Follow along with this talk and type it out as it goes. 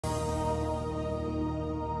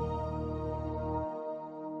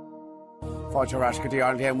Good day,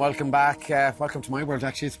 again. Welcome back. Welcome to my world,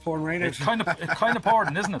 actually. It's pouring rain. It's kind of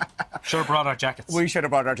pouring, isn't it? Should have brought our jackets. We should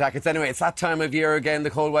have brought our jackets. Anyway, it's that time of year again. The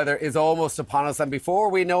cold weather is almost upon us. And before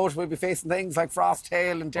we know it, we'll be facing things like frost,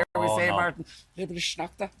 hail, and dare we say, no. Martin, a little bit of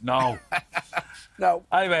schnockta. No. No.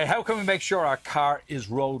 Anyway, how can we make sure our car is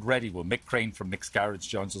road ready? Well, Mick Crane from Mick's Garage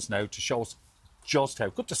joins us now to show us just how.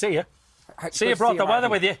 Good to see you. See, you brought the weather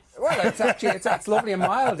with you. Well, it's lovely and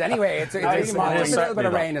mild anyway. It's really mild. A little bit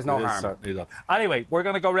of rain is no harm. Anyway, we're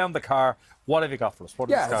going to go around the car. What have you got for us?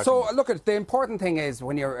 So look, the important thing is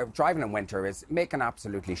when you're driving in winter is making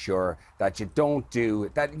absolutely sure that you do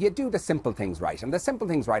the simple things right. And the simple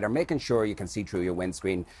things right are making sure you can see through your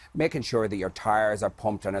windscreen, making sure that your tyres are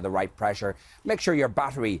pumped and at the right pressure, make sure your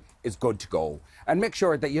battery is good to go, and make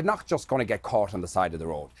sure that you're not just going to get caught on the side of the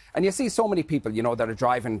road. And you see so many people, that are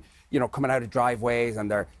driving, coming out of driveways and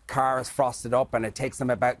their car is frosted up and it takes them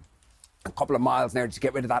about a couple of miles now to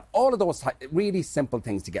get rid of that. All of those really simple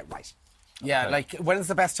things to get right. Yeah, like, when is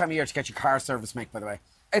the best time of year to get your car service, Mick, by the way?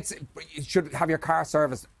 You should have your car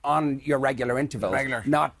serviced on your regular intervals,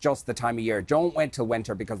 not just the time of year. Don't wait till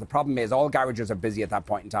winter, because the problem is all garages are busy at that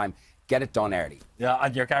point in time. Get it done early. Yeah,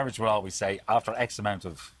 and your garage will always say after X amount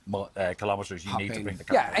of kilometres you need to bring the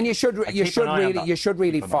car. Yeah, and you should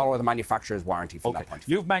really follow the manufacturer's warranty from that point of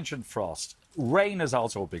view. You've mentioned frost. Rain is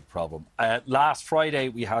also a big problem. Last Friday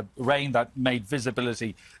we had rain that made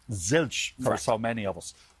visibility zilch for so many of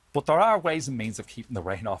us. But there are ways and means of keeping the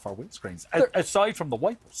rain off our windscreens, aside from the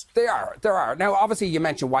wipers. There are. Now, obviously, you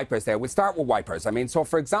mentioned wipers there. We'll start with wipers. I mean, so,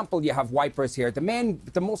 for example, you have wipers here.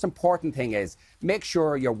 The most important thing is make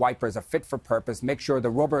sure your wipers are fit for purpose, make sure the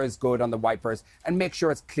rubber is good on the wipers, and make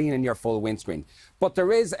sure it's clean in your full windscreen. But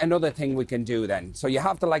there is another thing we can do then. So you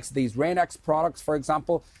have the likes of these Rain-X products, for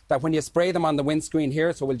example, that when you spray them on the windscreen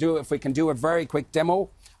here, so if we can do a very quick demo.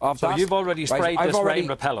 So you've already sprayed this rain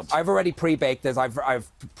repellent? I've already pre-baked this. I've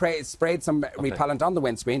sprayed some repellent on the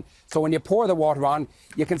windscreen. So when you pour the water on,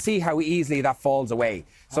 you can see how easily that falls away.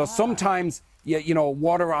 So sometimes,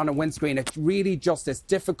 water on a windscreen, it's really just as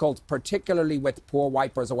difficult, particularly with poor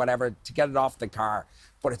wipers or whatever, to get it off the car.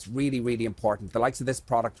 But it's really, really important. The likes of this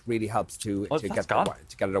product really helps to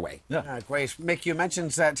get it away. Yeah, great. Mick, you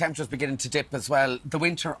mentioned temperatures beginning to dip as well. The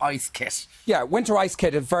winter ice kit. Yeah, winter ice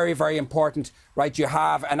kit is very, very important, right? You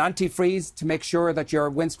have an antifreeze to make sure that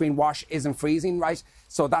your windscreen wash isn't freezing, right?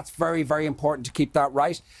 So that's very, very important to keep that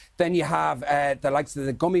right. Then you have the likes of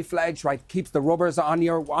the gummy fledge, right? Keeps the rubbers on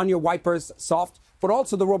your wipers soft, but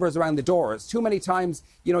also the rubbers around the doors. Too many times,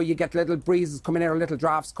 you get little breezes coming in or little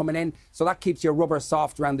drafts coming in, so that keeps your rubber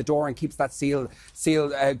soft around the door and keeps that seal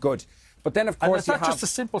good. But then, of course, and it's not just a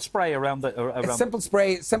simple spray around the...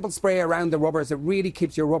 Simple spray around the rubbers. It really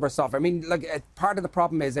keeps your rubber soft. I mean, part of the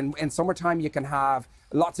problem is in summertime you can have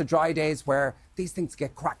lots of dry days where these things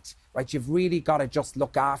get cracked, right? You've really got to just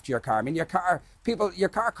look after your car. I mean, your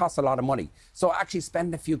car costs a lot of money. So actually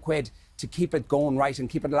spend a few quid to keep it going right and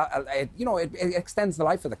keep it, it extends the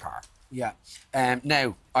life of the car. Yeah.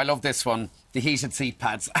 Now, I love this one. The heated seat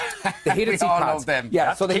pads. The heated seat pads. Love them.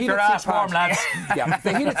 Yeah, so the keep heated your seat ass warm, lads. Yeah,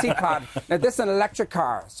 the heated seat pad. Now, this is an electric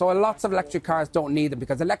car. So lots of electric cars don't need them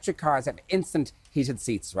because electric cars have instant heated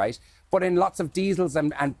seats, right? But in lots of diesels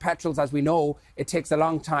and petrols, as we know, it takes a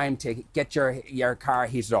long time to get your car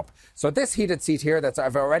heated up. So this heated seat here that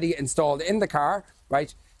I've already installed in the car,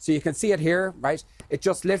 right? So you can see it here, right? It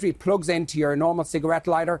just literally plugs into your normal cigarette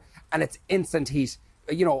lighter and it's instant heat,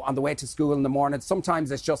 on the way to school in the morning.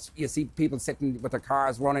 Sometimes it's just, you see people sitting with their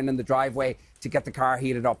cars running in the driveway to get the car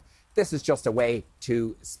heated up. This is just a way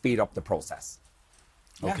to speed up the process.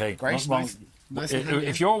 Okay, yeah, great. Nice.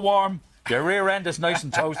 If you're warm, your rear end is nice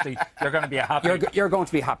and toasty, you're going to be happy. You're going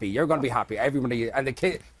to be happy. You're going to be happy. Everybody, and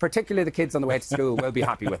particularly the kids on the way to school, will be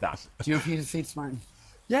happy with that. Do you have heated seats, Martin?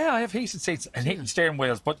 Yeah, I have heated seats and heated steering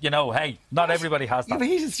wheels, but hey, not everybody has that. You have a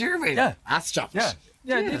heated steering wheel? Yeah. That's chopped.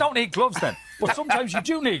 Yeah, you don't need gloves then. But sometimes you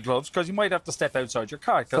do need gloves because you might have to step outside your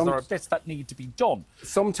car because there are bits that need to be done.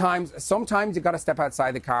 Sometimes you've got to step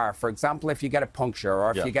outside the car. For example, if you get a puncture or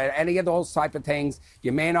if you get any of those type of things,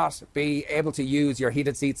 you may not be able to use your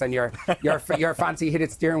heated seats and your fancy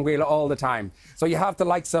heated steering wheel all the time. So you have the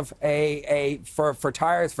likes of for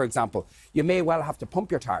tyres, for example, you may well have to pump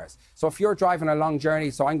your tyres. So if you're driving a long journey,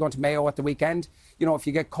 so I'm going to Mayo at the weekend, if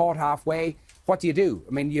you get caught halfway, what do you do?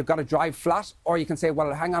 I mean, you've got to drive flat, or you can say,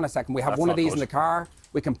 well, hang on a second, we have one of these in the car,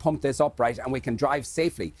 we can pump this up, right, and we can drive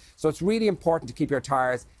safely. So it's really important to keep your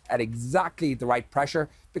tyres at exactly the right pressure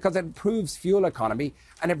because it improves fuel economy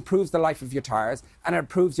and it improves the life of your tyres and it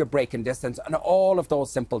improves your braking distance and all of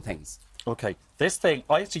those simple things. Okay, this thing,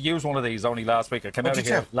 I used to use one of these only last week. I came out of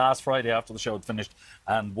here last Friday after the show had finished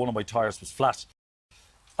and one of my tyres was flat.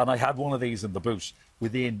 and I had one of these in the boot.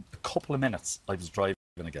 Within a couple of minutes, I was driving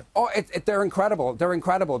again. Oh, they're incredible. They're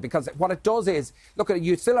incredible because what it does is, look,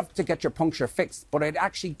 you still have to get your puncture fixed, but it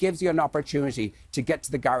actually gives you an opportunity to get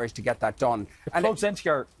to the garage to get that done. It plugs into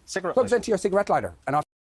your cigarette plugs lighter. into your cigarette lighter, and off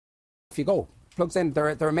you go. Plugs in. They're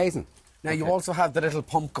amazing. Now, you also have the little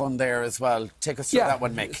pump gun there as well. Take us through that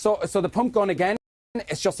one, Mick. So the pump gun again,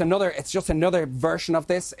 it's just another version of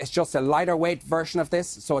this. It's just a lighter weight version of this.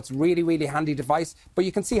 So it's really, really handy device. But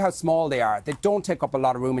you can see how small they are. They don't take up a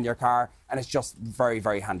lot of room in your car, and it's just very,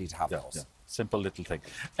 very handy to have those. Yeah. Simple little thing.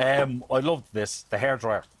 I loved this, the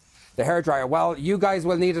hairdryer. The hairdryer. Well, you guys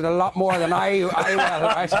will need it a lot more than I will,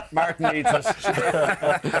 right? Martin needs it.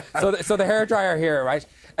 So the hairdryer here, right?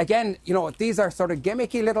 Again, these are sort of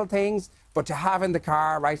gimmicky little things, but to have in the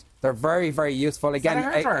car, right? They're very, very useful. Again,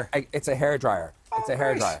 it's a hairdryer. It's a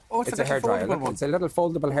hairdryer. Oh, it's a hairdryer. Look, it's a little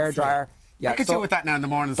foldable hairdryer. Yeah, I could do with that now in the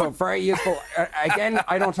morning. So very useful. Again,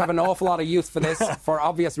 I don't have an awful lot of use for this for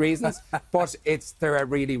obvious reasons, but they're a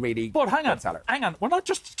really, really But hang on, good seller. hang on. We're not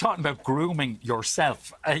just talking about grooming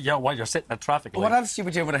yourself while you're sitting at traffic light. What else do you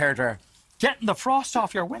do with a hairdryer? Getting the frost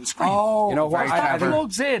off your windscreen. Oh, you know what? That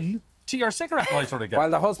plugs in to your cigarette lighter again. While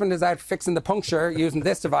the husband is out fixing the puncture using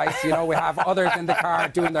this device, we have others in the car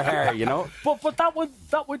doing their hair, But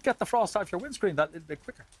that would get the frost off your windscreen that little bit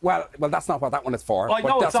quicker. Well, that's not what that one is for. I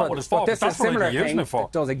know it's not what it's for, But this but is that's a what similar you're using thing it for.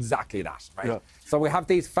 that does exactly that, right? Yeah. So we have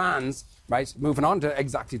these fans, right? Moving on to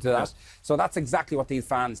exactly to that. So that's exactly what these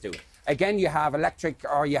fans do. Again, you have electric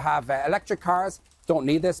cars. Don't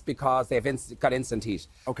need this because they've got instant heat.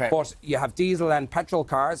 Okay. But you have diesel and petrol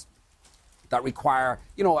cars that require,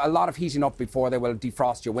 a lot of heating up before they will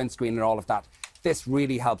defrost your windscreen and all of that. This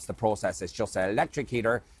really helps the process. It's just an electric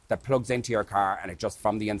heater that plugs into your car, and it just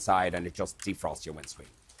from the inside, and it just defrosts your windscreen.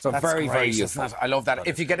 So That's very, great, very isn't useful. it? I love that.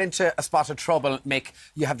 If you get into a spot of trouble, Mick,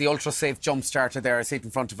 you have the ultra-safe jump starter there, I see it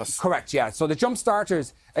in front of us. Correct, yeah. So the jump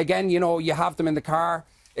starters, again, you have them in the car.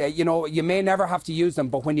 You may never have to use them,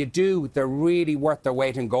 but when you do, they're really worth their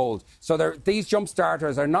weight in gold. So these jump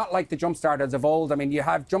starters are not like the jump starters of old. I mean, you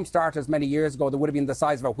have jump starters many years ago that would have been the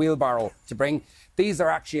size of a wheelbarrow to bring. These are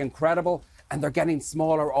actually incredible, and they're getting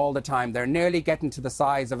smaller all the time. They're nearly getting to the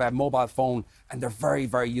size of a mobile phone, and they're very,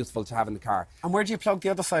 very useful to have in the car. And where do you plug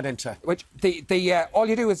the other side into? Which all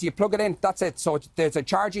you do is you plug it in. That's it. So there's a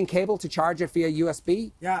charging cable to charge it via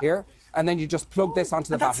USB here. And then you just plug this onto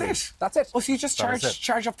the battery. That's it. Oh, so you just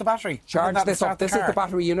charge up the battery. Charge this up. This is the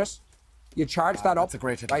battery unit. You charge that up. That's a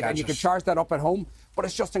great right, and you gadget. can charge that up at home. But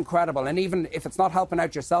it's just incredible. And even if it's not helping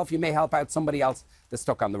out yourself, you may help out somebody else that's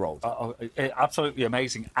stuck on the road. Absolutely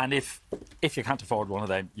amazing. And if you can't afford one of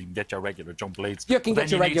them, you can get your regular jump leads. You can get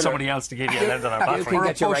your regular. Need somebody else to give you a lend on our battery. You can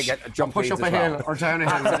get your regular jump leads push up as a well. hill or down a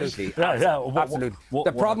hill. Absolutely. Absolutely.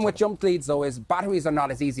 The problem with jump leads, though, is batteries are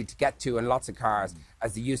not as easy to get to in lots of cars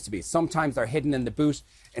as they used to be. Sometimes they're hidden in the boot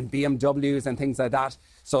in BMWs and things like that.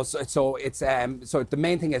 So it's the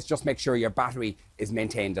main thing is just make sure your battery is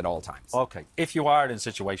maintained at all times. Okay. If you are in a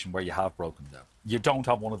situation where you have broken down, you don't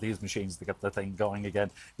have one of these machines to get the thing going again,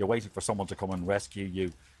 you're waiting for someone to come and rescue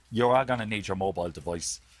you, you are going to need your mobile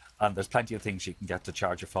device. And there's plenty of things you can get to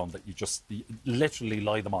charge your phone that you literally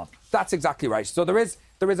lie them on. That's exactly right. So there is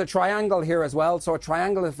a triangle here as well. So a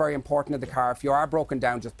triangle is very important in the car. If you are broken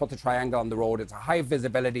down, just put the triangle on the road. It's a high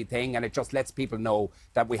visibility thing, and it just lets people know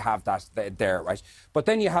that we have that there, right? But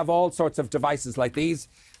then you have all sorts of devices like these.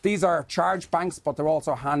 These are charge banks, but they're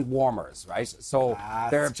also hand warmers, right? So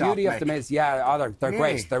the beauty of them is, they're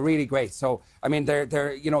great. They're really great. So I mean,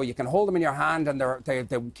 they're you can hold them in your hand, and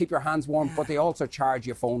they keep your hands warm, but they also charge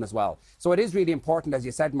your phone as well. So it is really important, as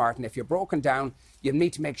you said, Martin. If you're broken down, you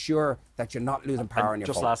need to make sure that you're not losing power in your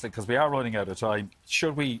phone. Just lastly, because we are running out of time,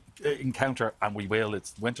 should we encounter, and we will,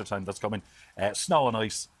 it's winter time that's coming, snow and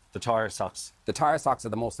ice, the tyre socks. The tyre socks are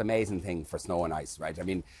the most amazing thing for snow and ice, right? I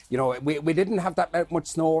mean, we didn't have that much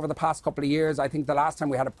snow over the past couple of years. I think the last time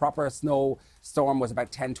we had a proper snow storm was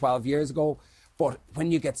about 10, 12 years ago. But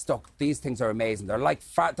when you get stuck, these things are amazing. They're like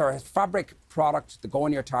they're a fabric product that go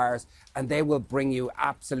in your tyres, and they will bring you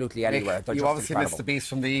absolutely anywhere. They're you just obviously incredible. missed the beast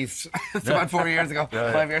from the east. It's about 4 years ago,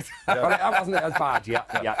 5 years. But that wasn't as bad.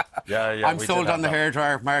 Yeah. I'm sold on the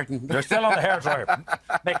hairdryer, Martin. You're still on the hairdryer.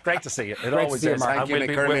 Mick, great to see you. It always is. Thank you,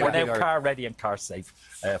 Mick. We're now car ready and car safe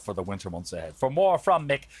for the winter months ahead. For more from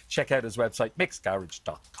Mick, check out his website,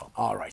 MicksGarage.com. All right.